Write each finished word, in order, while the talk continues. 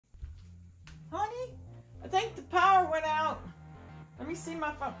think the power went out. Let me see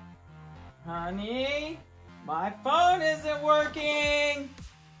my phone. Honey, my phone isn't working.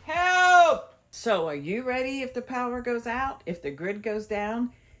 Help! So are you ready if the power goes out? If the grid goes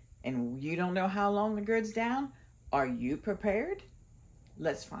down and you don't know how long the grid's down? Are you prepared?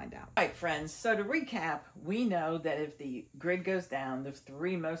 Let's find out. All right, friends, so to recap, we know that if the grid goes down, the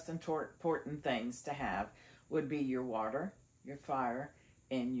three most important things to have would be your water, your fire,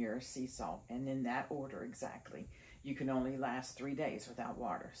 and your sea salt. And in that order exactly. You can only last 3 days without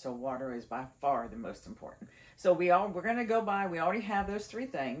water. So water is by far the most important. So we're going to go by, we already have those three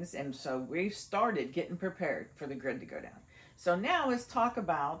things. And so we've started getting prepared for the grid to go down. So now let's talk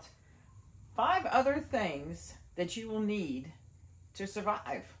about 5 other things that you will need to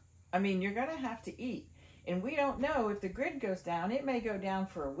survive. I mean, you're going to have to eat. And we don't know if the grid goes down. It may go down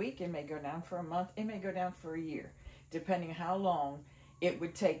for a week. It may go down for a month. It may go down for a year, depending how long it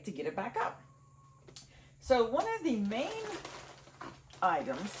would take to get it back up. So one of the main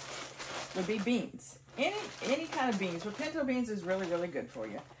items would be beans. Any kind of beans. But pinto beans is really, really good for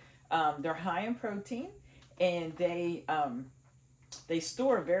you. They're high in protein, and they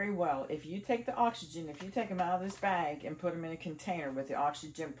store very well. If you take the oxygen, if you take them out of this bag and put them in a container with the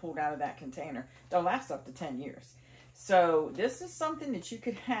oxygen pulled out of that container, they'll last up to 10 years. So this is something that you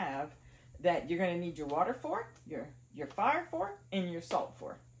could have that you're going to need your water for, your fire for, and your salt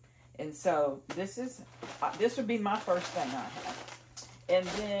for. And so this would be my first thing I have. And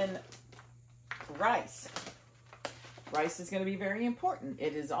then rice. Rice is going to be very important.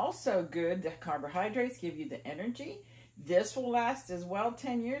 It is also good. The carbohydrates give you the energy. This will last as well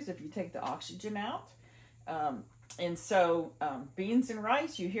 10 years if you take the oxygen out. And so beans and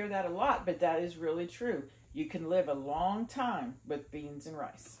rice, you hear that a lot, but that is really true. You can live a long time with beans and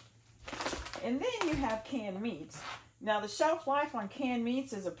rice. And then you have canned meats. Now, the shelf life on canned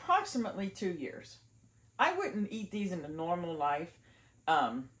meats is approximately 2 years. I wouldn't eat these in a normal life,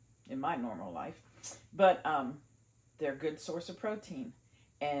 in my normal life, but they're a good source of protein.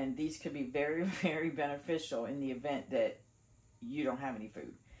 And these could be very, very beneficial in the event that you don't have any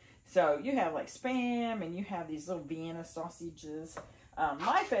food. So you have like Spam, and you have these little Vienna sausages.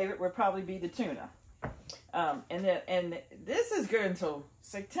 My favorite would probably be the tuna. And this is good until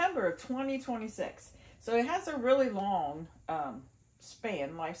September of 2026. So it has a really long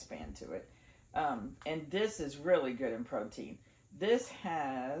lifespan to it. And this is really good in protein. This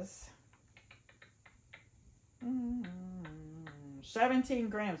has 17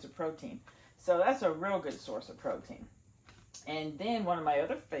 grams of protein. So that's a real good source of protein. And then one of my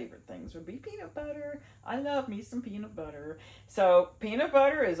other favorite things would be peanut butter. I love me some peanut butter. So peanut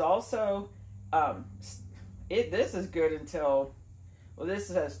butter is also, this is good until, well, this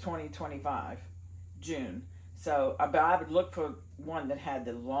says 2025. June. So I would look for one that had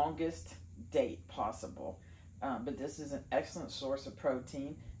the longest date possible. But this is an excellent source of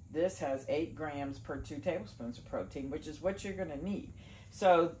protein. This has 8 grams per 2 tablespoons of protein, which is what you're going to need.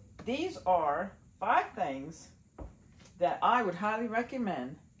 So these are 5 things that I would highly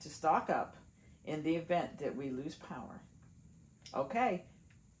recommend to stock up in the event that we lose power. Okay,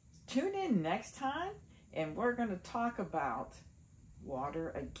 tune in next time, and we're going to talk about water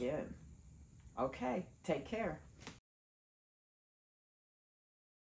again. Okay, take care.